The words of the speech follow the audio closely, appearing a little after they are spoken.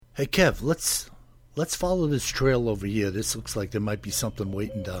Hey Kev, let's follow this trail over here. This looks like there might be something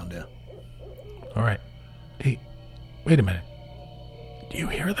waiting down there. All right. Hey, wait a minute. Do you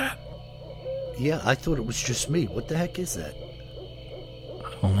hear that? Yeah, I thought it was just me. What the heck is that?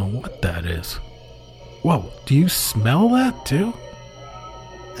 I don't know what that is. Whoa, do you smell that too?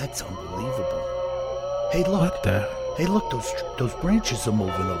 That's unbelievable. Hey, look. What the? Hey, look, those branches are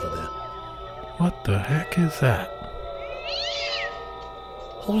moving over there. What the heck is that?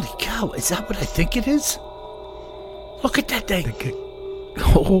 Holy cow, is that what I think it is? Look at that thing.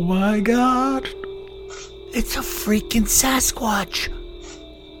 Oh my God. It's a freaking Sasquatch.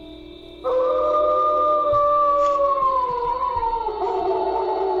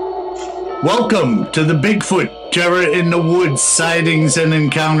 Welcome to the Bigfoot Terror in the Woods Sightings and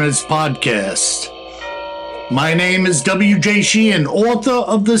Encounters podcast. My name is W.J. Sheehan, author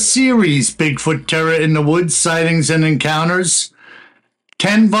of the series Bigfoot Terror in the Woods Sightings and Encounters.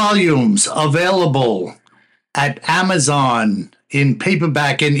 10 volumes available at Amazon in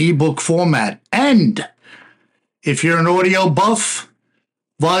paperback and ebook format. And if you're an audio buff,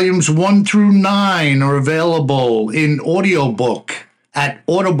 volumes 1 through 9 are available in audiobook at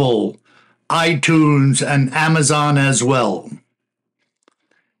Audible, iTunes, and Amazon as well.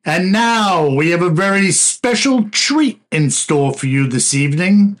 And now we have a very special treat in store for you this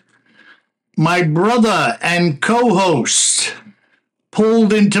evening. My brother and co-host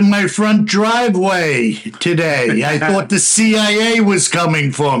pulled into my front driveway today. I thought the CIA was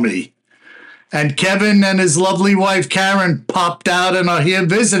coming for me. And Kevin and his lovely wife Karen popped out and are here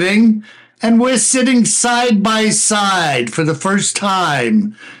visiting. And we're sitting side by side for the first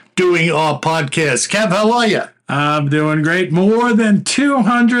time doing our podcast. Kev, how are you? I'm doing great. More than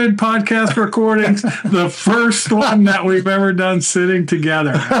 200 podcast recordings. The first one that we've ever done sitting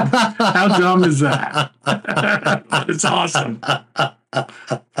together. How dumb is that? It's awesome.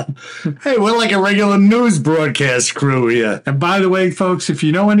 Hey, we're like a regular news broadcast crew here. And by the way, folks, if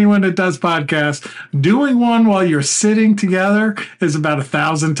you know anyone that does podcasts, doing one while you're sitting together is about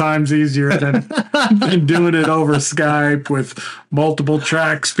 1,000 times easier than doing it over Skype with multiple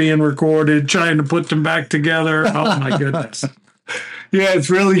tracks being recorded, trying to put them back together. Oh, my goodness. Yeah, it's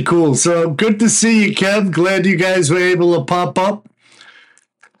really cool. So good to see you, Kev. Glad you guys were able to pop up.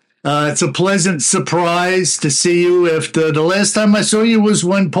 It's a pleasant surprise to see you after the last time I saw you was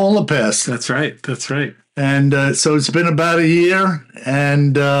when Paula passed. That's right. That's right. And so it's been about a year,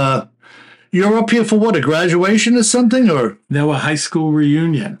 and you're up here for what, a graduation or something? Or No, a high school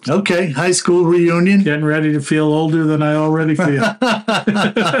reunion. Okay, high school reunion. Getting ready to feel older than I already feel.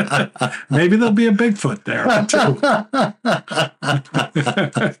 Maybe there'll be a Bigfoot there, too.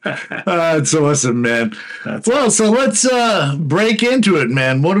 That's awesome, man. So let's break into it,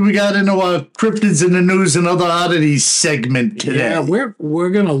 man. What do we got into our Cryptids in the News and Other Oddities segment today? Yeah, we're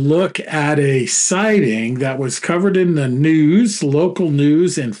going to look at a sighting that was covered in the news, local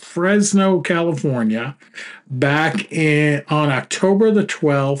news in Fresno, California, back on October the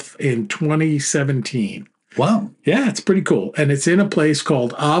 12th in 2017. Wow. Yeah, it's pretty cool. And it's in a place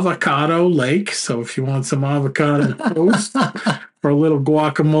called Avocado Lake. So if you want some avocado toast or a little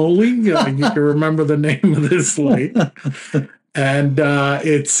guacamole, you can remember the name of this lake. And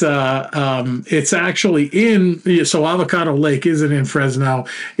it's actually so Avocado Lake isn't in Fresno.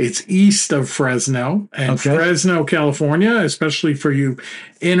 It's east of Fresno. And Okay. Fresno, California, especially for you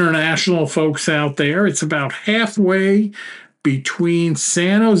international folks out there, it's about halfway between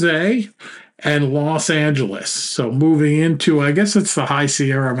San Jose and Los Angeles. So moving into, I guess it's the high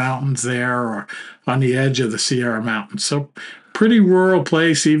Sierra Mountains there, or on the edge of the Sierra Mountains. So pretty rural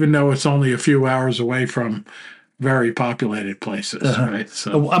place, even though it's only a few hours away from very populated places, right?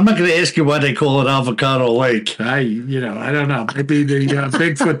 So I'm not going to ask you why they call it Avocado Lake. I don't know. Maybe the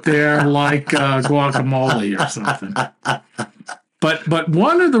Bigfoot there like guacamole or something. But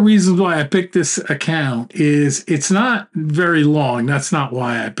one of the reasons why I picked this account is it's not very long. That's not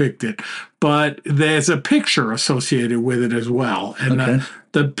why I picked it. But there's a picture associated with it as well. And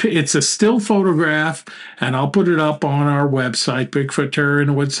it's a still photograph, and I'll put it up on our website,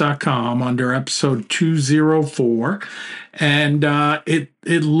 BigfootTerrorInTheWoods.com, under episode 204. And it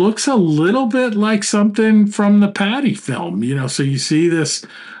looks a little bit like something from the Patty film. So you see this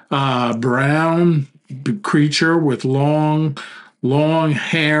brown creature with long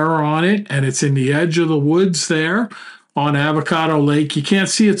hair on it, and it's in the edge of the woods there on Avocado Lake. You can't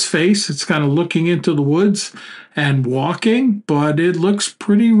see its face. It's kind of looking into the woods and walking, but it looks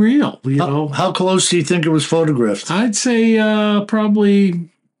pretty real. How close do you think it was photographed? I'd say probably a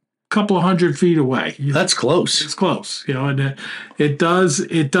couple of 100 feet away. That's close. It's close, and it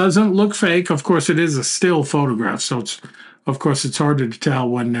doesn't look fake. Of course, it is a still photograph, so it's of course, it's harder to tell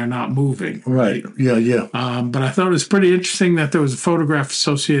when they're not moving. Right. Yeah, yeah. But I thought it was pretty interesting that there was a photograph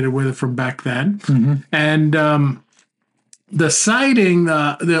associated with it from back then. Mm-hmm. And the sighting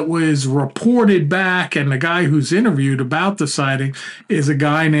that was reported back, and the guy who's interviewed about the sighting is a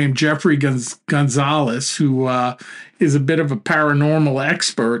guy named Jeffrey Gonzalez, who is a bit of a paranormal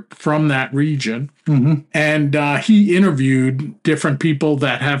expert from that region. Mm-hmm. And he interviewed different people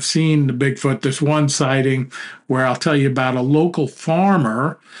that have seen the Bigfoot. There's one sighting where I'll tell you about a local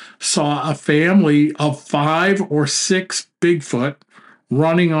farmer saw a family of 5 or 6 Bigfoot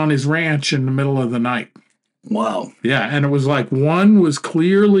running on his ranch in the middle of the night. Wow. Yeah, and it was like one was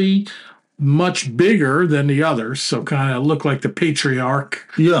clearly much bigger than the others, so kind of looked like the patriarch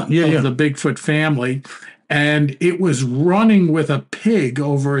of the Bigfoot family, and it was running with a pig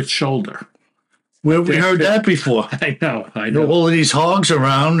over its shoulder. Where have we heard that before? I know. All of these hogs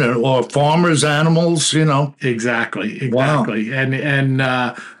around, or farmers' animals, Exactly. Wow.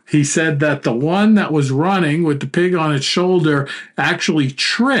 And he said that the one that was running with the pig on its shoulder actually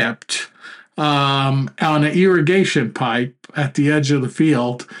tripped on an irrigation pipe at the edge of the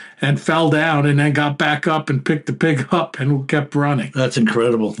field and fell down, and then got back up and picked the pig up and kept running. That's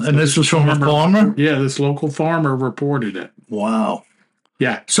incredible. And this was from a farmer? Yeah, this local farmer reported it. Wow.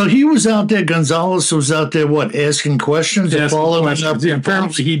 Yeah. So he was out there, Gonzalez was out there, what, asking questions? Yeah,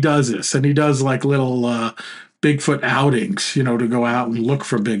 apparently he does this, and he does like little Bigfoot outings, to go out and look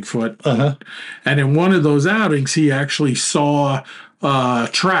for Bigfoot. Uh-huh. And in one of those outings, he actually saw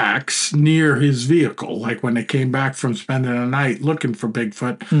tracks near his vehicle. Like when they came back from spending a night looking for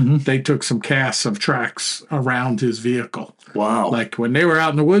Bigfoot, they took some casts of tracks around his vehicle. Wow. Like when they were out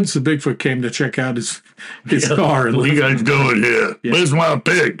in the woods, the Bigfoot came to check out his car. And what are you guys doing here? Yeah. Where's my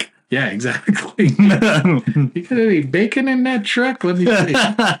pig? Yeah, exactly. You got any bacon in that truck? Let me see.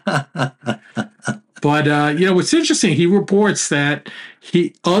 But, what's interesting, he reports that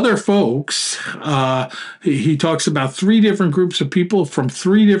other folks, he talks about 3 different groups of people from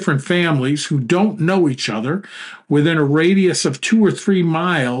 3 different families who don't know each other within a radius of 2 or 3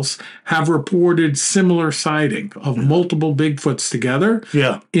 miles have reported similar sighting of multiple Bigfoots together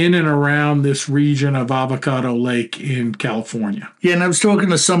in and around this region of Avocado Lake in California. Yeah, and I was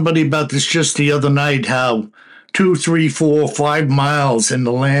talking to somebody about this just the other night, how 2, 3, 4, 5 miles in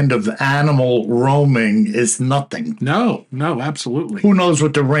the land of animal roaming is nothing. No, absolutely. Who knows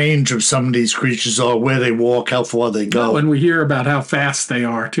what the range of some of these creatures are, where they walk, how far they go. And we hear about how fast they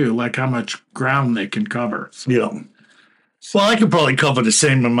are, too, like how much ground they can cover. So. Yeah. Well, I could probably cover the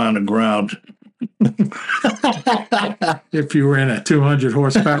same amount of ground. If you were in a 200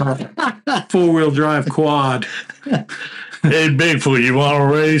 horsepower 4-wheel drive quad. Hey, Bigfoot, you want to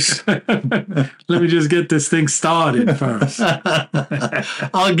race? Let me just get this thing started first.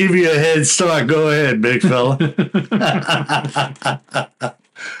 I'll give you a head start. Go ahead, big fella.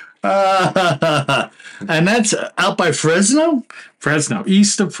 And that's out by Fresno? Fresno,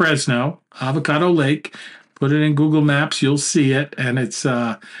 east of Fresno, Avocado Lake. Put it in Google Maps, you'll see it. And it's,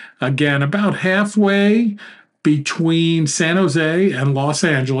 again, about halfway between San Jose and Los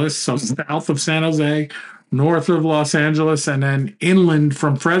Angeles. So south of San Jose, north of Los Angeles, and then inland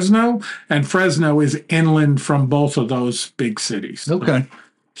from Fresno. And Fresno is inland from both of those big cities. Okay.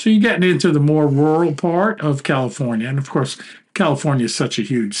 So you're getting into the more rural part of California. And, of course, California is such a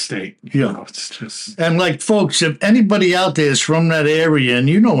huge state. Yeah. It's just... And, like, folks, if anybody out there is from that area and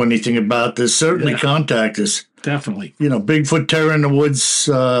you know anything about this, certainly contact us. Definitely.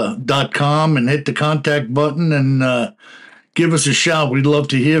 BigfootTerrorInTheWoods.com and hit the contact button and give us a shout. We'd love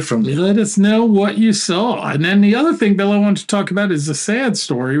to hear from you. Let us know what you saw. And then the other thing, Bill, I want to talk about is the sad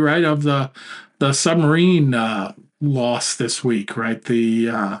story, right, of the submarine loss this week, right?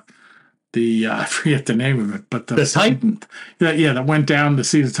 I forget the name of it, but the Titan. That went down to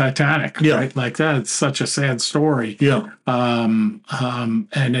see the Titanic, yeah. Right? Like that. It's such a sad story. Yeah. And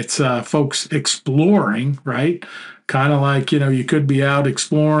it's folks exploring, right? Kind of like, you could be out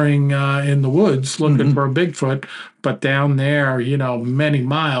exploring in the woods looking for a Bigfoot, but down there, many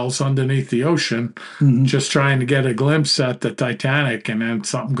miles underneath the ocean, just trying to get a glimpse at the Titanic, and then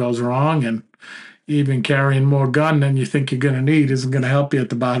something goes wrong, and even carrying more gun than you think you're going to need isn't going to help you at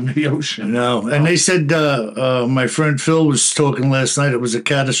the bottom of the ocean. No. And they said, my friend Phil was talking last night, it was a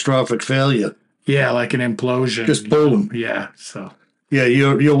catastrophic failure. Yeah, like an implosion. Just boom. Yeah, so. Yeah,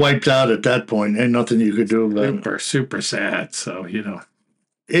 you're wiped out at that point. Ain't nothing you could do about it. Super sad. So,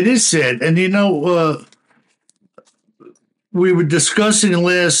 It is sad. And, we were discussing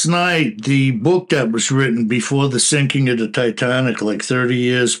last night the book that was written before the sinking of the Titanic, like 30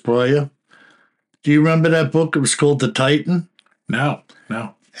 years prior. Do you remember that book? It was called The Titan. No.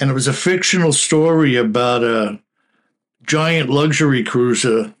 And it was a fictional story about a giant luxury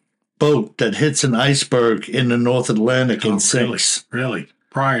cruiser boat that hits an iceberg in the North Atlantic and sinks. Really?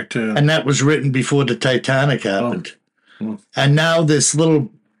 Prior to... And that was written before the Titanic happened. Oh. And now this little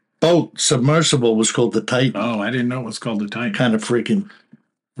boat, submersible, was called the Titan. Oh, I didn't know it was called the Titan. Kind of freaking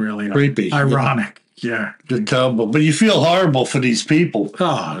really creepy. Ironic. Yeah. Just terrible. But you feel horrible for these people.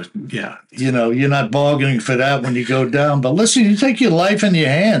 Oh, yeah. You know, you're not bargaining for that when you go down. But listen, you take your life in your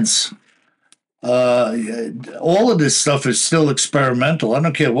hands. All of this stuff is still experimental. I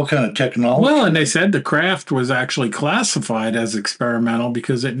don't care what kind of technology. Well, and they said the craft was actually classified as experimental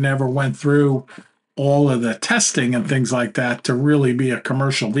because it never went through all of the testing and things like that to really be a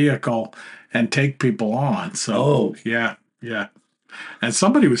commercial vehicle and take people on. So, yeah. And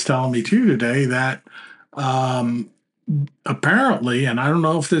somebody was telling me too today that apparently, and I don't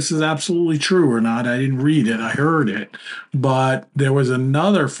know if this is absolutely true or not, I didn't read it, I heard it, but there was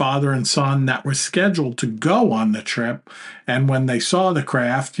another father and son that were scheduled to go on the trip, and when they saw the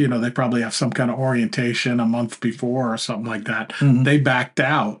craft, you know, they probably have some kind of orientation a month before or something like that, they backed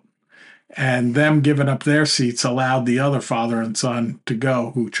out, and them giving up their seats allowed the other father and son to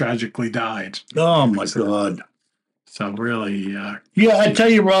go, who tragically died. Oh, my God. So really... yeah, I tell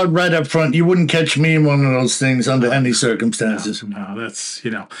you, Rod, right up front, you wouldn't catch me in one of those things under any circumstances. No, that's,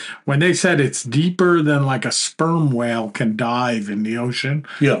 you know, when they said it's deeper than like a sperm whale can dive in the ocean,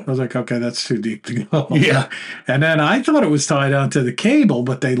 I was like, okay, that's too deep to go. Yeah. And then I thought it was tied onto the cable,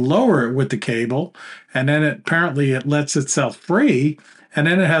 but they lower it with the cable, and then apparently it lets itself free, and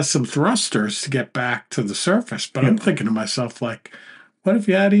then it has some thrusters to get back to the surface. But I'm thinking to myself, like, what if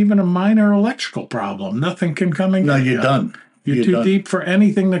you had even a minor electrical problem? Nothing can come and get you. You're done. You're too deep for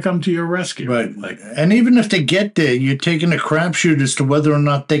anything to come to your rescue. Right. And even if they get there, you're taking a crapshoot as to whether or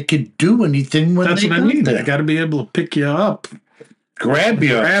not they could do anything when That's they what I mean. They got to be able to pick you up, grab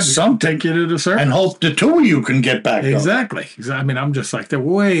you, something, take you to the surface, and hope the two of you can get back Exactly. I mean, I'm just like, there's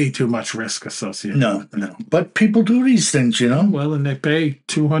way too much risk associated. No. But people do these things, you know. Well, and they pay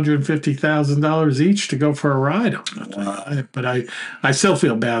 $250,000 each to go for a ride on it. Wow. But I still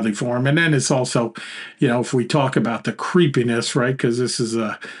feel badly for them. And then it's also, you know, if we talk about the creepiness, right? Because this is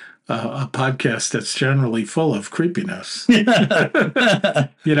a podcast that's generally full of creepiness.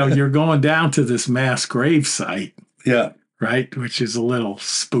 You know, you're going down to this mass grave site. Yeah. Right, which is a little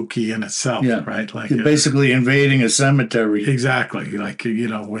spooky in itself, right? Like you're basically invading a cemetery. Exactly, like, you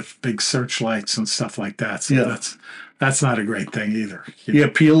know, with big searchlights and stuff like that. So that's not a great thing either. You're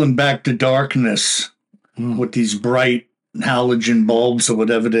peeling back the darkness with these bright halogen bulbs or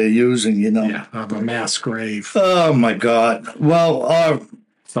whatever they're using, you know. Yeah, of a mass grave. Oh my God! Well,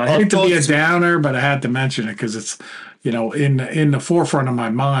 so I hate to be a downer, but I had to mention it because it's, you know, in the forefront of my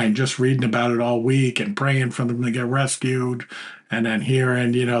mind, just reading about it all week and praying for them to get rescued, and then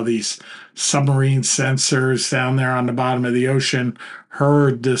hearing, you know, these submarine sensors down there on the bottom of the ocean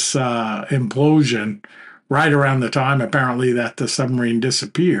heard this implosion right around the time, apparently, that the submarine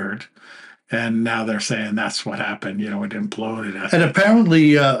disappeared. And now they're saying that's what happened. You know, it imploded. And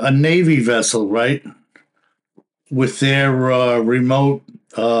apparently a Navy vessel, right, with their remote...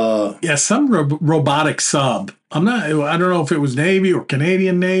 some robotic sub. I don't know if it was Navy or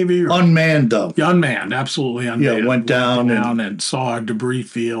Canadian Navy. Or, unmanned, though. Yeah, unmanned, absolutely unmanned. Yeah, went down and saw a debris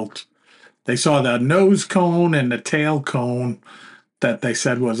field. They saw the nose cone and the tail cone that they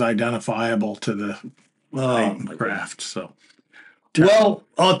said was identifiable to the craft. So, well,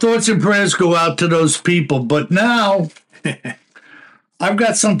 our thoughts and prayers go out to those people. But now, I've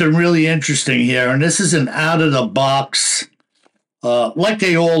got something really interesting here, and this is an out-of-the-box... like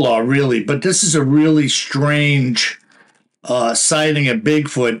they all are, really, but this is a really strange sighting of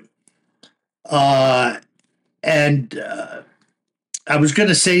Bigfoot. And I was going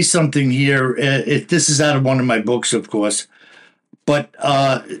to say something here. This is out of one of my books, of course. But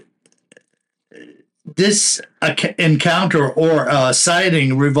this encounter or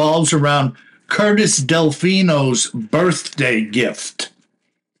sighting revolves around Curtis Delfino's birthday gift.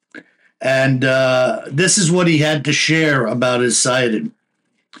 And this is what he had to share about his sighting.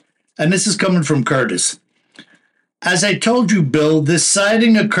 And this is coming from Curtis. As I told you, Bill, this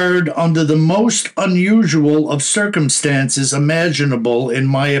sighting occurred under the most unusual of circumstances imaginable, in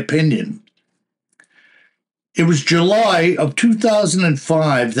my opinion. It was July of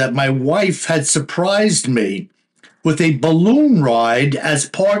 2005 that my wife had surprised me with a balloon ride as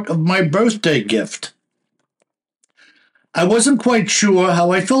part of my birthday gift. I wasn't quite sure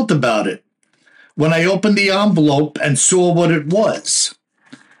how I felt about it when I opened the envelope and saw what it was.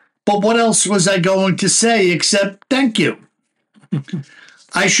 But what else was I going to say except thank you?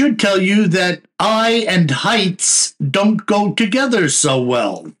 I should tell you that I and heights don't go together so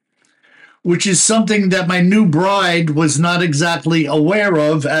well. which is something that my new bride was not exactly aware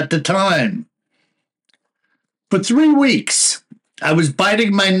of at the time. For 3 weeks, I was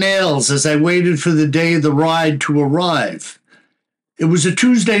biting my nails as I waited for the day of the ride to arrive. It was a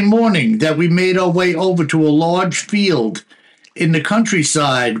Tuesday morning that we made our way over to a large field in the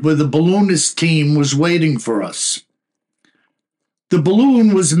countryside where the balloonist team was waiting for us. The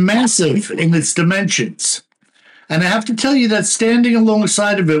balloon was massive in its dimensions, and I have to tell you that standing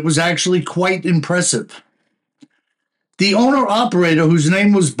alongside of it was actually quite impressive. The owner-operator, whose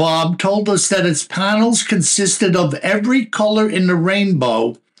name was Bob, told us that its panels consisted of every color in the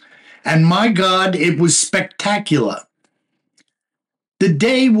rainbow, and my God, it was spectacular. The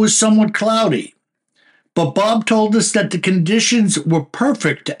day was somewhat cloudy, but Bob told us that the conditions were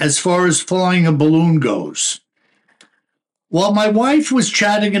perfect as far as flying a balloon goes. While my wife was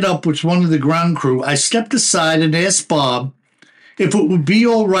chatting it up with one of the ground crew, I stepped aside and asked Bob if it would be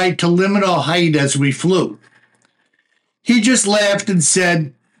all right to limit our height as we flew. He just laughed and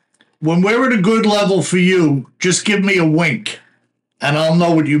said, "When we're at a good level for you, just give me a wink, and I'll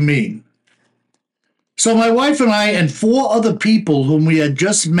know what you mean." So my wife and I and 4 other people whom we had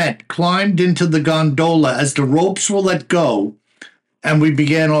just met climbed into the gondola as the ropes were let go, and we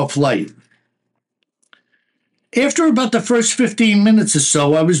began our flight. After about the first 15 minutes or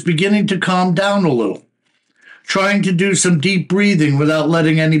so, I was beginning to calm down a little, trying to do some deep breathing without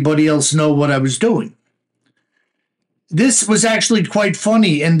letting anybody else know what I was doing. This was actually quite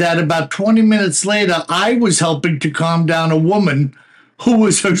funny in that about 20 minutes later, I was helping to calm down a woman who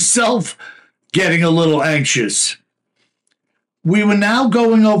was herself getting a little anxious. We were now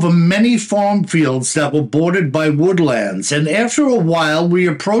going over many farm fields that were bordered by woodlands, and after a while we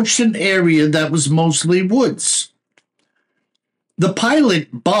approached an area that was mostly woods. The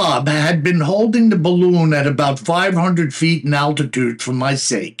pilot, Bob, had been holding the balloon at about 500 feet in altitude for my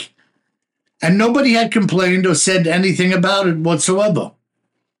sake, and nobody had complained or said anything about it whatsoever.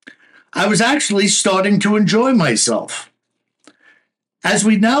 I was actually starting to enjoy myself. As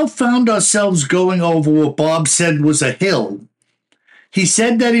we now found ourselves going over what Bob said was a hill, he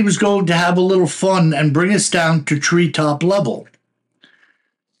said that he was going to have a little fun and bring us down to treetop level.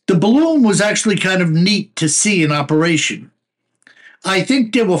 The balloon was actually kind of neat to see in operation. I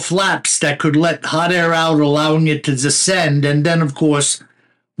think there were flaps that could let hot air out, allowing it to descend, and then, of course,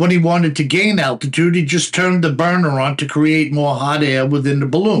 when he wanted to gain altitude, he just turned the burner on to create more hot air within the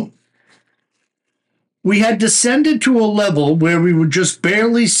balloon. We had descended to a level where we were just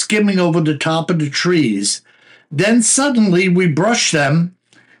barely skimming over the top of the trees. Then suddenly we brushed them,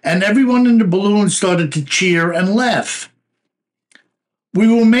 and everyone in the balloon started to cheer and laugh. We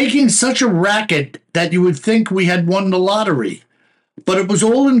were making such a racket that you would think we had won the lottery, but it was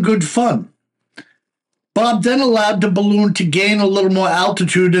all in good fun. Bob then allowed the balloon to gain a little more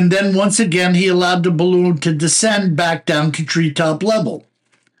altitude, and then once again he allowed the balloon to descend back down to treetop level.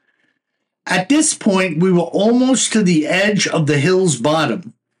 At this point, we were almost to the edge of the hill's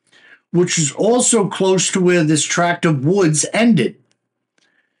bottom, which is also close to where this tract of woods ended.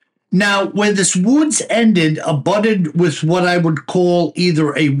 Now, where this woods ended abutted with what I would call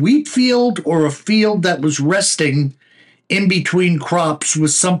either a wheat field or a field that was resting in between crops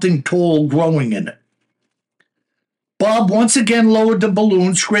with something tall growing in it. Bob once again lowered the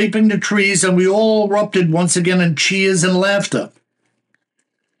balloon, scraping the trees, and we all erupted once again in cheers and laughter.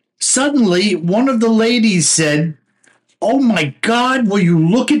 Suddenly, one of the ladies said, "Oh my God, will you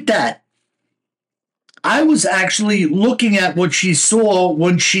look at that?" I was actually looking at what she saw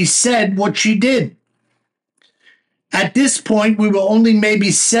when she said what she did. At this point, we were only maybe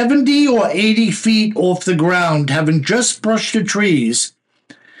 70 or 80 feet off the ground, having just brushed the trees,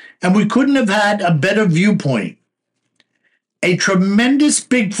 and we couldn't have had a better viewpoint. A tremendous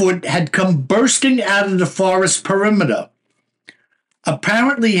Bigfoot had come bursting out of the forest perimeter,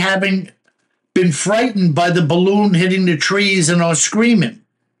 apparently having been frightened by the balloon hitting the trees and our screaming.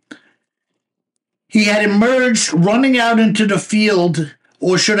 He had emerged running out into the field,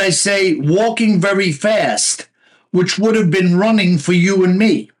 or should I say, walking very fast, which would have been running for you and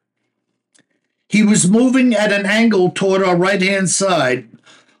me. He was moving at an angle toward our right-hand side,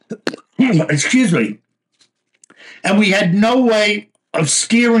 excuse me, and we had no way of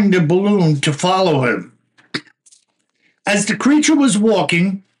steering the balloon to follow him. As the creature was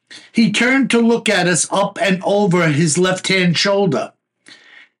walking, he turned to look at us up and over his left-hand shoulder.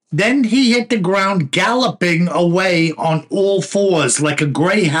 Then he hit the ground, galloping away on all fours like a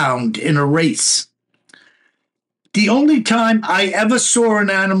greyhound in a race. The only time I ever saw an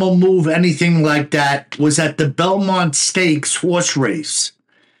animal move anything like that was at the Belmont Stakes horse race.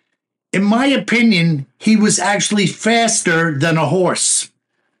 In my opinion, he was actually faster than a horse.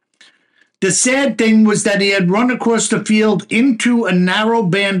 The sad thing was that he had run across the field into a narrow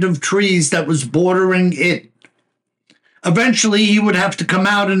band of trees that was bordering it. Eventually, he would have to come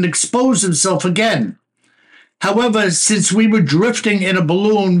out and expose himself again. However, since we were drifting in a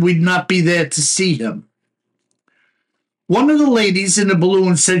balloon, we'd not be there to see him. One of the ladies in the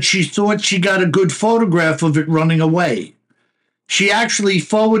balloon said she thought she got a good photograph of it running away. She actually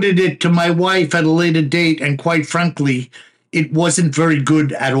forwarded it to my wife at a later date, and quite frankly, it wasn't very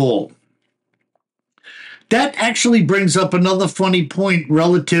good at all. That actually brings up another funny point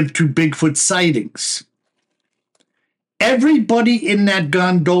relative to Bigfoot sightings. Everybody in that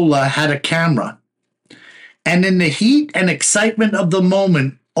gondola had a camera, and in the heat and excitement of the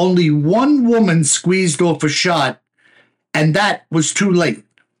moment, only one woman squeezed off a shot, and that was too late.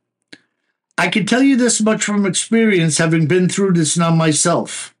 I can tell you this much from experience, having been through this now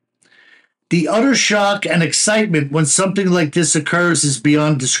myself. The utter shock and excitement when something like this occurs is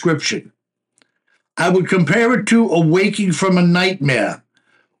beyond description. I would compare it to awaking from a nightmare,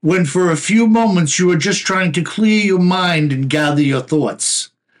 when for a few moments you are just trying to clear your mind and gather your thoughts.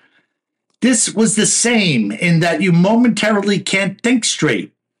 This was the same in that you momentarily can't think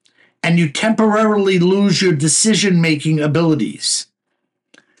straight, and you temporarily lose your decision-making abilities.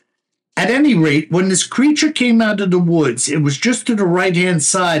 At any rate, when this creature came out of the woods, it was just to the right-hand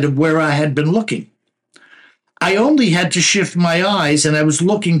side of where I had been looking. I only had to shift my eyes, and I was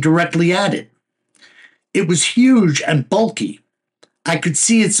looking directly at it. It was huge and bulky. I could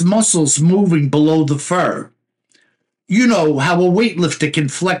see its muscles moving below the fur. You know how a weightlifter can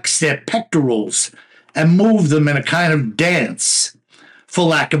flex their pectorals and move them in a kind of dance, for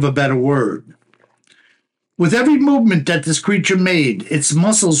lack of a better word. With every movement that this creature made, its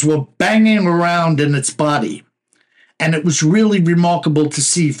muscles were banging around in its body, and it was really remarkable to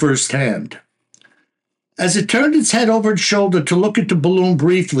see firsthand. As it turned its head over its shoulder to look at the balloon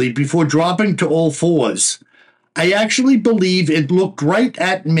briefly before dropping to all fours, I actually believe it looked right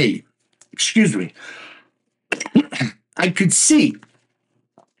at me. Excuse me. I could see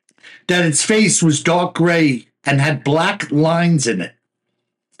that its face was dark gray and had black lines in it.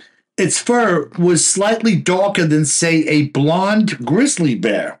 Its fur was slightly darker than, say, a blonde grizzly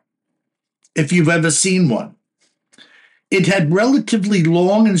bear, if you've ever seen one. It had relatively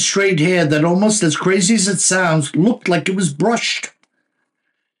long and straight hair that, almost as crazy as it sounds, looked like it was brushed.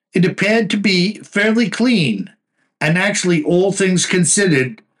 It appeared to be fairly clean, and actually, all things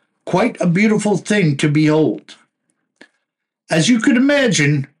considered, quite a beautiful thing to behold. As you could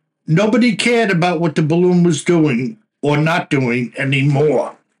imagine, nobody cared about what the balloon was doing or not doing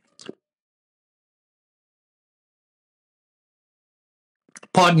anymore.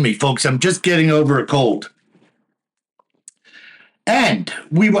 Pardon me, folks, I'm just getting over a cold. And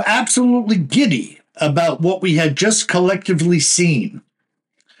we were absolutely giddy about what we had just collectively seen.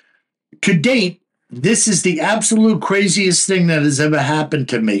 To date, this is the absolute craziest thing that has ever happened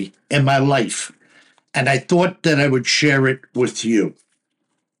to me in my life, and I thought that I would share it with you.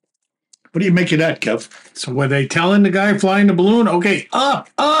 What do you make of that, Kev? So were they telling the guy flying the balloon, okay, up,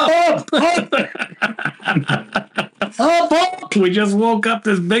 up, up, up, up. We just woke up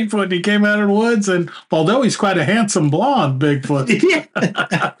this Bigfoot and he came out of the woods, and although he's quite a handsome blonde Bigfoot.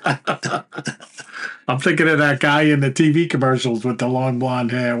 Yeah. I'm thinking of that guy in the TV commercials with the long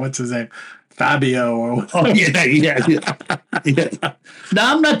blonde hair. What's his name? Fabio. Or oh, yeah. No,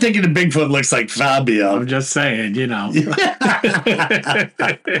 I'm not thinking the Bigfoot looks like Fabio. I'm just saying, you know.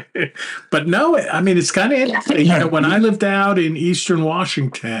 But no, I mean, it's kind of interesting. You know, when I lived out in eastern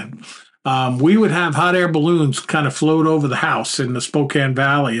Washington, we would have hot air balloons kind of float over the house in the Spokane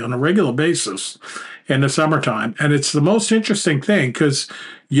Valley on a regular basis in the summertime. And it's the most interesting thing because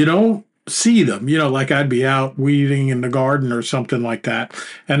you don't see them, you know, like I'd be out weeding in the garden or something like that.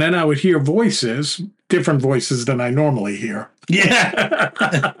 And then I would hear voices, different voices than I normally hear. Yeah.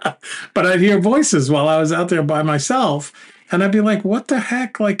 But I'd hear voices while I was out there by myself. And I'd be like, what the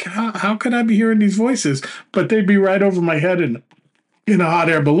heck? Like, how could I be hearing these voices? But they'd be right over my head in a hot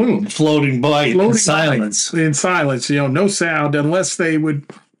air balloon. Floating by in silence. In silence, you know, no sound unless they would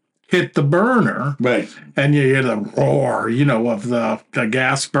hit the burner. Right. And you hear the roar, you know, of the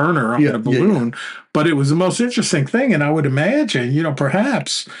gas burner on the balloon. Yeah. But it was the most interesting thing. And I would imagine, you know,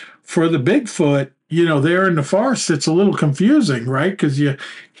 perhaps for the Bigfoot, you know, there in the forest, it's a little confusing, right? Because you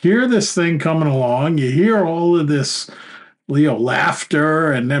hear this thing coming along, you hear all of this, you know,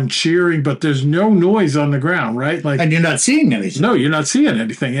 laughter and them cheering, but there's no noise on the ground, right? Like, and you're not seeing anything. No, you're not seeing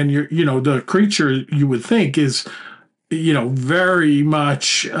anything. And you know, the creature you would think is very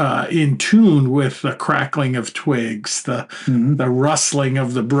much in tune with the crackling of twigs, the rustling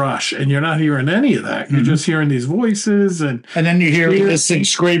of the brush, and you're not hearing any of that. You're just hearing these voices, and then you hear this thing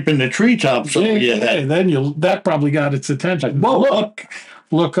scraping the treetops over your head. And then that probably got its attention. Whoa,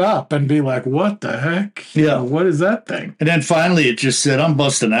 look up and be like, what the heck? Yeah. What is that thing? And then finally it just said, I'm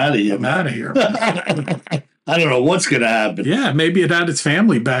busting out of here. I'm out of here. I don't know what's going to happen. Yeah, maybe it had its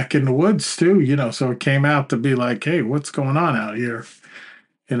family back in the woods too, so it came out to be like, hey, what's going on out here?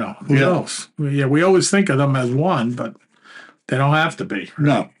 Who knows? Yeah, we always think of them as one, but they don't have to be.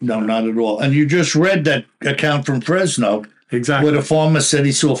 Right? No, not at all. And you just read that account from Fresno. Exactly. Where the farmer said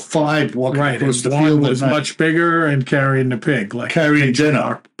he saw 5 walking across the field. One was much bigger and carrying the pig, like carrying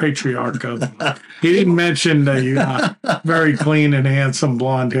dinner. Patriarch of. He didn't mention the very clean and handsome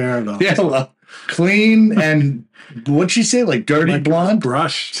blonde hair, though. Yeah, well, clean and what'd she say? Like dirty blonde?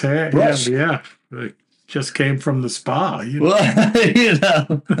 Brushed hair. Yeah. Just came from the spa. Well, I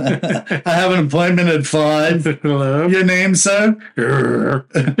have an appointment at 5. Hello. Your name, sir?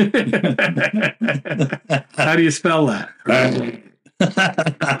 How do you spell that?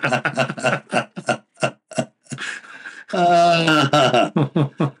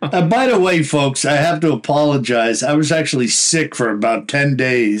 By the way, folks, I have to apologize. I was actually sick for about 10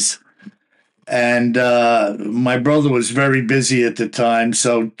 days. And my brother was very busy at the time.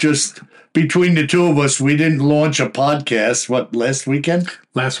 So just between the two of us, we didn't launch a podcast. What, last weekend?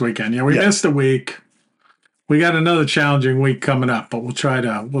 Last weekend. Yeah, we missed a week. We got another challenging week coming up, but we'll try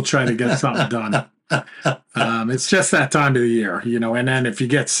to get something done. It's just that time of the year, and then if you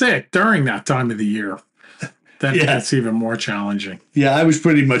get sick during that time of the year, then it's even more challenging. Yeah, I was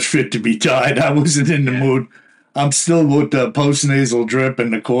pretty much fit to be tied. I wasn't in the mood. I'm still with the post-nasal drip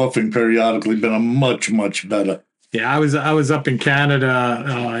and the coughing periodically, but I'm much, much better. Yeah, I was up in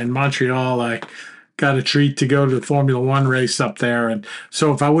Canada, in Montreal. I got a treat to go to the Formula One race up there, and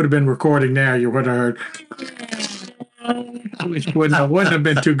so if I would have been recording there, you would have heard. Which wouldn't have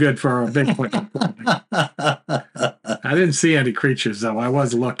been too good for a Bigfoot. I didn't see any creatures, though. I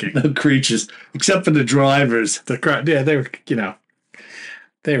was looking. No creatures, except for the drivers.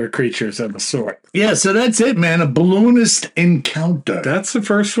 They were creatures of a sort. Yeah, so that's it, man. A balloonist encounter. That's the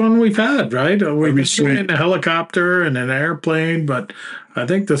first one we've had, right? We've been in a helicopter and an airplane, but I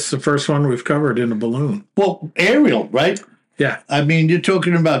think this is the first one we've covered in a balloon. Well, aerial, right? Yeah. I mean, you're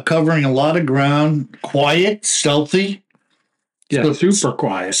talking about covering a lot of ground, quiet, stealthy. Yeah, super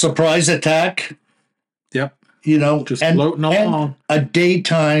quiet. Surprise attack. Yep. Just floating along. A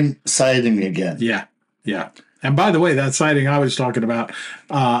daytime sighting again. Yeah, yeah. And by the way, that sighting I was talking about,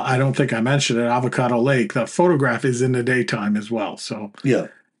 I don't think I mentioned it, Avocado Lake, the photograph is in the daytime as well. So, yeah,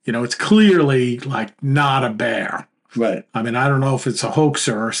 it's clearly like not a bear. Right. I mean, I don't know if it's a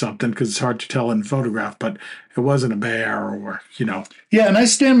hoaxer or something because it's hard to tell in the photograph, but it wasn't a bear or. Yeah, and I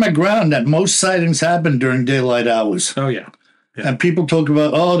stand my ground that most sightings happen during daylight hours. Oh, yeah. And people talk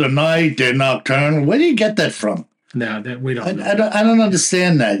about, the night, they're nocturnal. Where do you get that from? No, we don't know. I don't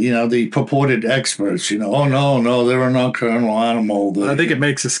understand that, the purported experts, oh, no, they're a nocturnal animal. I think it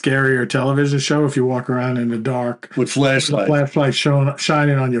makes a scarier television show if you walk around in the dark. With flashlight. Flashlight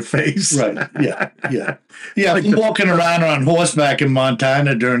shining on your face. Right, yeah. Yeah, like walking around on horseback in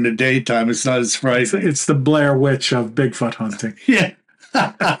Montana during the daytime, it's not as frightening. It's the Blair Witch of Bigfoot hunting. Yeah.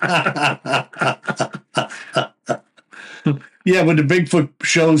 Yeah, when the Bigfoot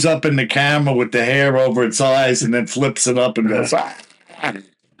shows up in the camera with the hair over its eyes and then flips it up and goes, kind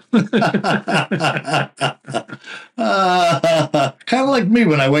of like me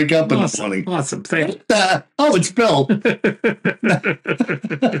when I wake up in the morning. Awesome. Thanks. It's Bill.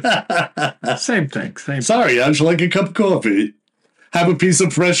 Same thing. Sorry, I'd like a cup of coffee. Have a piece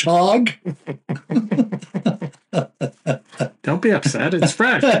of fresh hog. Don't be upset. It's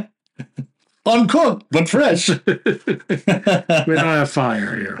fresh. Uncooked, but fresh. We don't have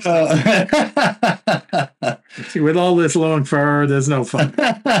fire here. With all this long fur, there's no fun.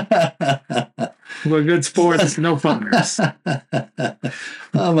 We're good sports, no fires.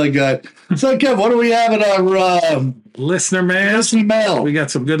 Oh, my God. So, Kev, what do we have in our listener mail? Listener mail. We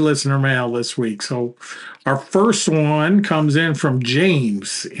got some good listener mail this week. So our first one comes in from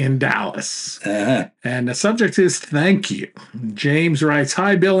James in Dallas. Uh-huh. And the subject is thank you. James writes,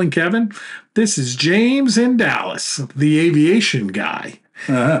 "Hi, Bill and Kevin. This is James in Dallas, the aviation guy.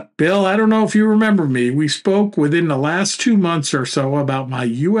 Uh-huh. Bill, I don't know if you remember me. We spoke within the last 2 months or so about my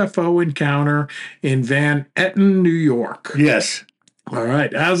UFO encounter in Van Etten, New York." Yes. All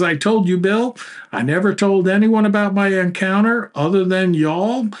right. As I told you, Bill, I never told anyone about my encounter other than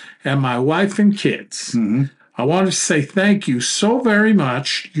y'all and my wife and kids. Mm-hmm. I wanted to say thank you so very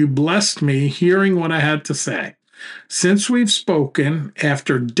much. You blessed me hearing what I had to say. Since we've spoken,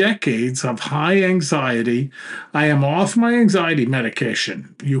 after decades of high anxiety, I am off my anxiety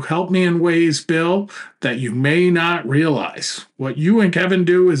medication. You help me in ways, Bill, that you may not realize. What you and Kevin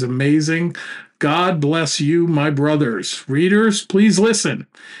do is amazing. God bless you, my brothers. Readers, please listen.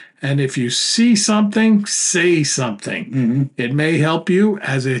 And if you see something, say something. Mm-hmm. It may help you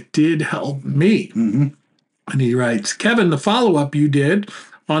as it did help me. Mm-hmm. And he writes, Kevin, the follow-up you did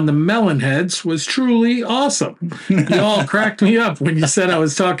on the melon heads was truly awesome. You all cracked me up when you said I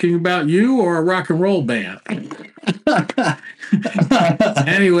was talking about you or a rock and roll band.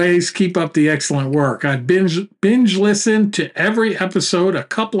 Anyways, keep up the excellent work. I binge listened to every episode a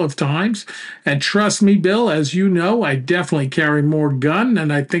couple of times, and trust me, Bill, as you know, I definitely carry more gun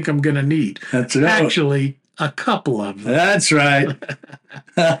than I think I'm going to need. That's right. Actually, a couple of them. That's right.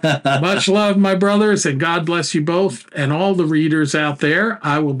 Much love, my brothers, and God bless you both and all the readers out there.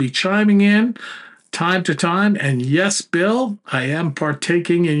 I will be chiming in time to time, and yes, Bill, I am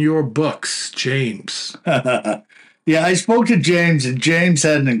partaking in your books, James. Yeah, I spoke to James, and James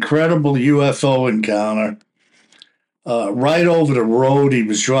had an incredible UFO encounter. Right over the road, he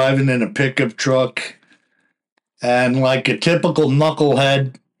was driving in a pickup truck, and like a typical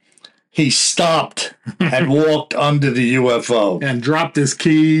knucklehead, he stopped and walked under the UFO. And dropped his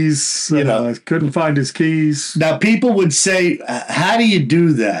keys. Couldn't find his keys. Now, people would say, how do you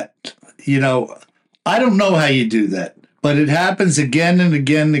do that? I don't know how you do that, but it happens again and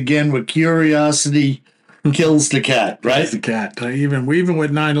again and again with curiosity kills the cat, right? Kills the cat. Even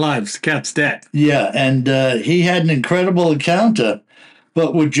with 9 lives, the cat's dead. Yeah, and he had an incredible encounter.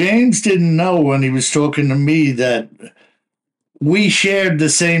 But what James didn't know when he was talking to me, that we shared the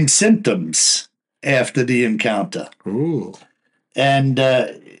same symptoms after the encounter. Ooh. And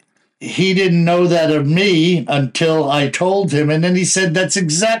he didn't know that of me until I told him. And then he said, that's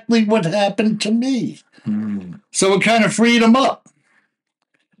exactly what happened to me. So it kind of freed him up.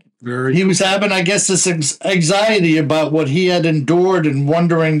 He was having, I guess, this anxiety about what he had endured and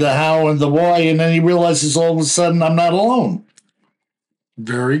wondering the how and the why. And then he realizes all of a sudden, I'm not alone.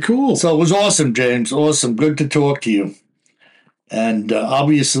 Very cool. So it was awesome, James. Awesome. Good to talk to you. And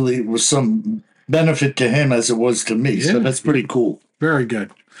obviously, it was some benefit to him as it was to me. Yeah. So that's pretty cool. Very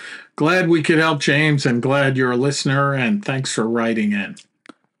good. Glad we could help, James, and glad you're a listener. And thanks for writing in.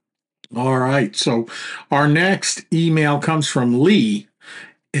 All right. So our next email comes from Lee.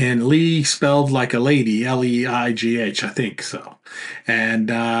 And Lee spelled like a lady, Leigh, I think so.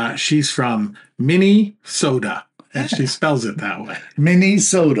 And she's from Minnesota, and she spells it that way.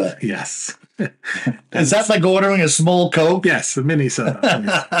 Minnesota. Yes. Is that like ordering a small Coke? Yes, the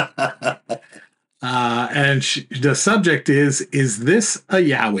Minnesota. And the subject is this a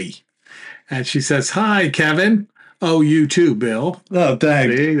Yowie? And she says, hi, Kevin. Oh, you too, Bill. Oh,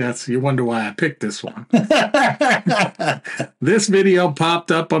 thanks. See, you wonder why I picked this one. This video popped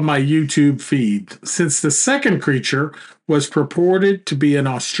up on my YouTube feed. Since the second creature was purported to be an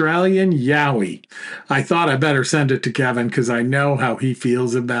Australian Yowie, I thought I better send it to Kevin because I know how he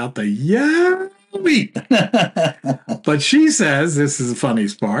feels about the Yowie. But she says, this is the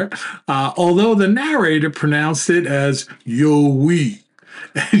funniest part, although the narrator pronounced it as Yowie.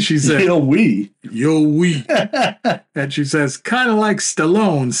 And she said, Yo, we. And she says, kind of like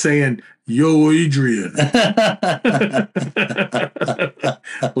Stallone saying, yo, Adrian.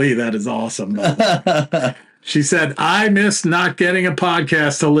 Lee, that is awesome. She said, I missed not getting a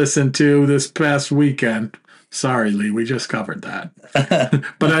podcast to listen to this past weekend. Sorry, Lee, we just covered that.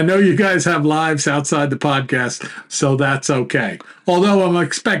 But I know you guys have lives outside the podcast, so that's okay. Although I'm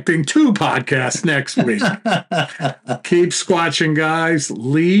expecting 2 podcasts next week. Keep squatching, guys.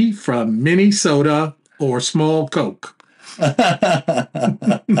 Lee from Minnesota or Small Coke. That's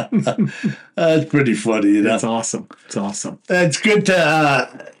pretty funny. That's awesome. It's awesome. It's good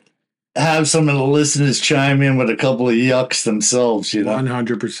to have some of the listeners chime in with a couple of yucks themselves,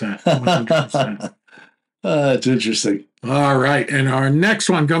 100%. 100%. It's interesting. All right. And our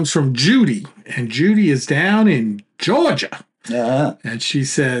next one comes from Judy. And Judy is down in Georgia. And she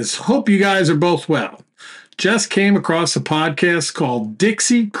says, hope you guys are both well. Just came across a podcast called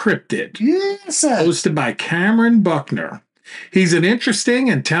Dixie Cryptid. Yes. Hosted by Cameron Buckner. He's an interesting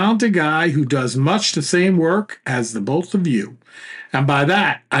and talented guy who does much the same work as the both of you. And by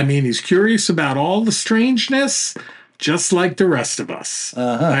that, I mean he's curious about all the strangeness, just like the rest of us.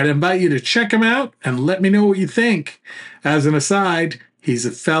 I'd invite you to check him out and let me know what you think. As an aside, he's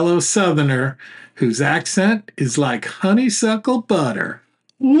a fellow Southerner whose accent is like honeysuckle butter.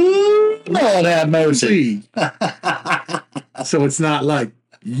 Woo! Lord have mercy. So it's not like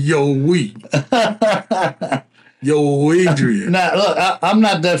yo-wee. Yo, Adrian. Now, look, I'm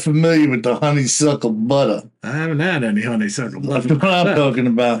not that familiar with the honeysuckle butter. I haven't had any honeysuckle That's butter. what I'm talking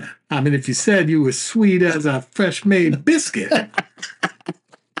about. I mean, if you said you were sweet as a fresh made biscuit,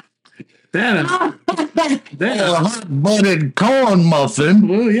 then A hot buttered corn muffin.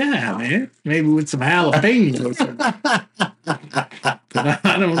 well, yeah, man, maybe with some jalapenos. But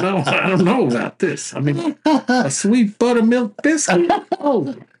I don't know. I don't know about this. I mean, a sweet buttermilk biscuit.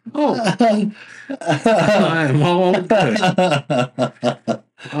 Oh, I am all good.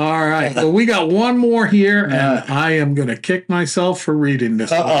 All right. Well, we got one more here, and I am going to kick myself for reading this.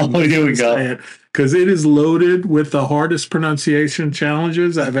 Here we go. Because it is loaded with the hardest pronunciation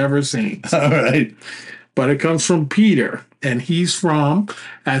challenges I've ever seen. All right. But it comes from Peter, and he's from,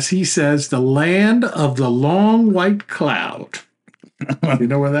 as he says, the land of the long white cloud. You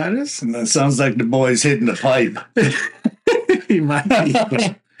know where that is? That sounds like the boy's hitting the pipe. He might be.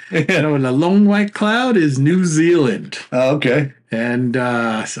 You know, the long white cloud is New Zealand. Oh, okay. And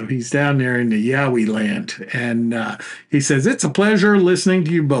so he's down there in the Yowie land. And he says, it's a pleasure listening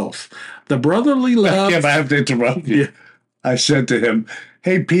to you both. The brotherly love. Yeah, I have to interrupt you. Yeah. I said to him,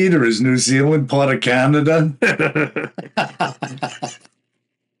 hey, Peter, is New Zealand part of Canada?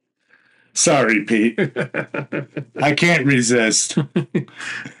 Sorry, Pete. I can't resist.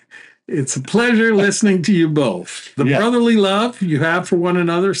 It's a pleasure listening to you both. The brotherly love you have for one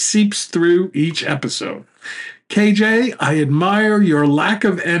another seeps through each episode. KJ, I admire your lack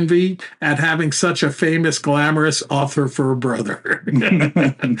of envy at having such a famous, glamorous author for a brother.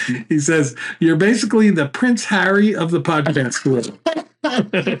 He says, you're basically the Prince Harry of the podcast world.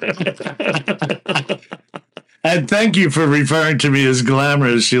 And thank you for referring to me as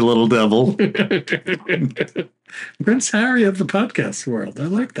glamorous, you little devil. Prince Harry of the podcast world. I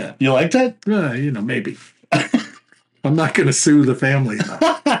like that. You like that? You know, maybe. I'm not going to sue the family.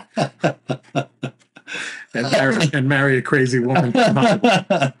 And marry a crazy woman.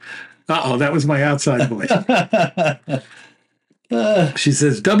 Uh-oh, that was my outside voice. She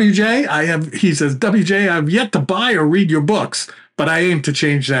says, WJ, he says, WJ, I've yet to buy or read your books, but I aim to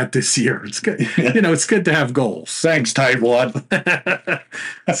change that this year. It's good. You know, it's good to have goals. Thanks, Tightwad.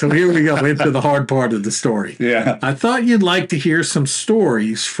 So here we go into the hard part of the story. Yeah. I thought you'd like to hear some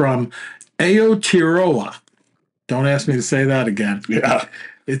stories from Aotearoa. Don't ask me to say that again. Yeah.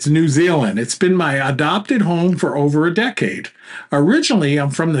 It's New Zealand. It's been my adopted home for over a decade. Originally, I'm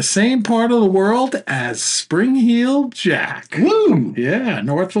from the same part of the world as Spring Heel Jack. Woo! Yeah,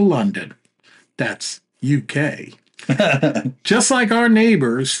 north of London. That's UK. Just like our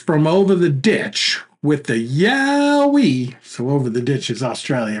neighbors from over the ditch with the Yowie. So over the ditch is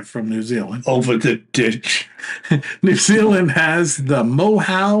Australia from New Zealand. Over the ditch. New Zealand has the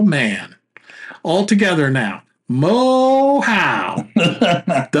Mohau man. All together now. Mohau.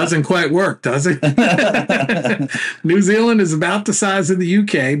 Doesn't quite work, does it? New Zealand is about the size of the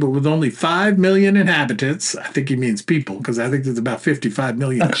UK, but with only 5 million inhabitants. I think he means people, because I think there's about 55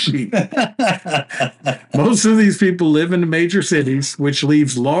 million sheep. Most of these people live in the major cities, which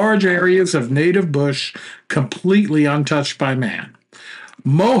leaves large areas of native bush completely untouched by man.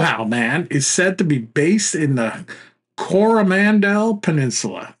 Mohau man is said to be based in the Coromandel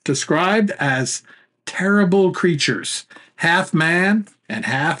Peninsula, described as terrible creatures, half man and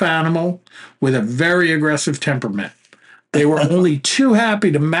half animal, with a very aggressive temperament. They were only too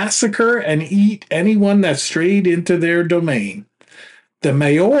happy to massacre and eat anyone that strayed into their domain. The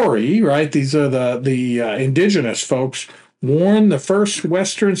Maori, right, these are the indigenous folks, warned the first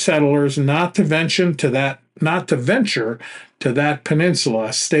Western settlers not to venture to that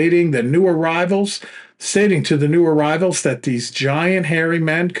peninsula, stating to the new arrivals that these giant hairy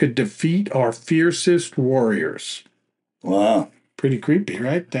men could defeat our fiercest warriors. Wow. Pretty creepy,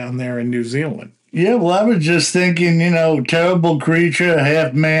 right? Down there in New Zealand. Yeah, well, I was just thinking, terrible creature,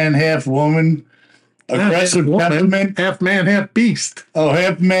 half man, half woman, aggressive temperament. Half man, half beast. Oh,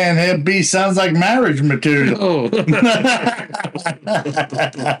 half man, half beast sounds like marriage material. Oh.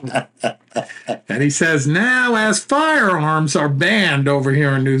 And he says, now as firearms are banned over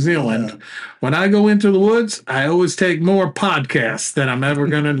here in New Zealand, when I go into the woods, I always take more podcasts than I'm ever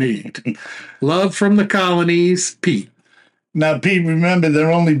going to need. Love from the colonies, Pete. Now, Pete, remember,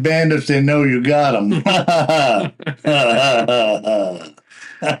 they're only banned if they know you got them.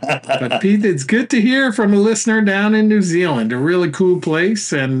 But Pete, it's good to hear from a listener down in New Zealand, a really cool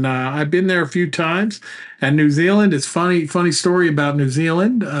place, and I've been there a few times, And New Zealand, it's funny story about New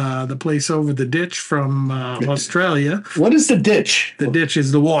Zealand, the place over the ditch from Australia. What is the ditch? The ditch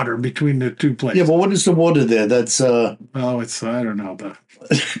is the water between the two places. Yeah, but what is the water there? That's it's I don't know, the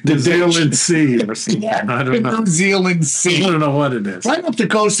New Zealand Sea or something. I don't know. New Zealand Sea. I don't know what it is. Right up the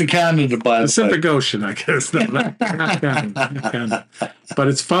coast of Canada, by the way. Pacific Ocean, I guess. No, not Canada. But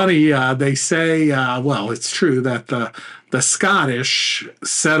it's funny. They say, it's true that the Scottish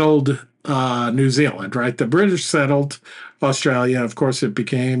settled New Zealand, right? The British settled Australia. Of course, it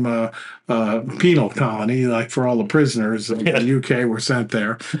became a penal colony, like for all the prisoners in the UK were sent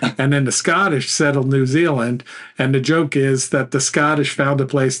there. And then the Scottish settled New Zealand. And the joke is that the Scottish found a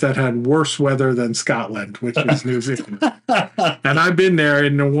place that had worse weather than Scotland, which is New Zealand. And I've been there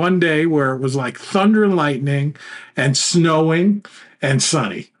in one day where it was like thunder and lightning and snowing and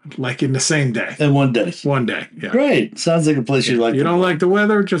sunny, like in the same day. In one day. One day, yeah. Great. Sounds like a place you'd like. You don't like the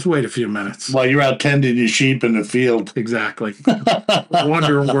weather? Just wait a few minutes. While you're out tending your sheep in the field. Exactly.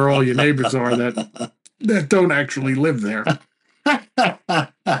 Wondering where all your neighbors are that don't actually live there.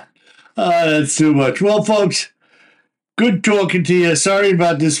 That's too much. Well, folks, good talking to you. Sorry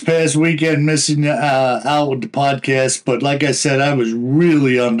about this past weekend missing out with the podcast, but like I said, I was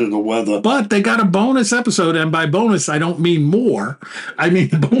really under the weather. But they got a bonus episode, and by bonus, I don't mean more. I mean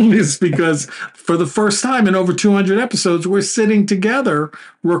bonus because for the first time in over 200 episodes, we're sitting together,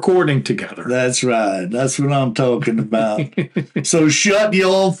 recording together. That's right. That's what I'm talking about. So shut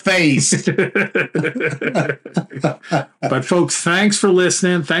your face. But folks, thanks for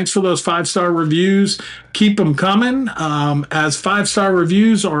listening. Thanks for those 5-star reviews. Keep them coming. As 5-star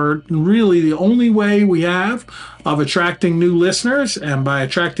reviews are really the only way we have of attracting new listeners. And by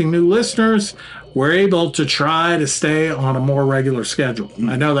attracting new listeners, we're able to try to stay on a more regular schedule.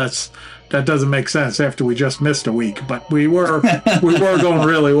 I know that doesn't make sense after we just missed a week, but we were going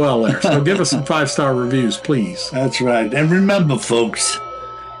really well there. So give us some 5-star reviews, please. That's right. And remember, folks,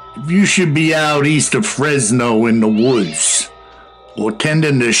 if you should be out east of Fresno in the woods or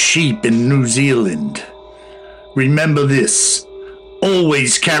tending the sheep in New Zealand, remember this: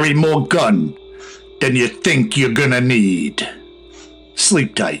 always carry more gun than you think you're gonna need.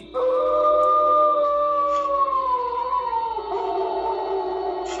 Sleep tight.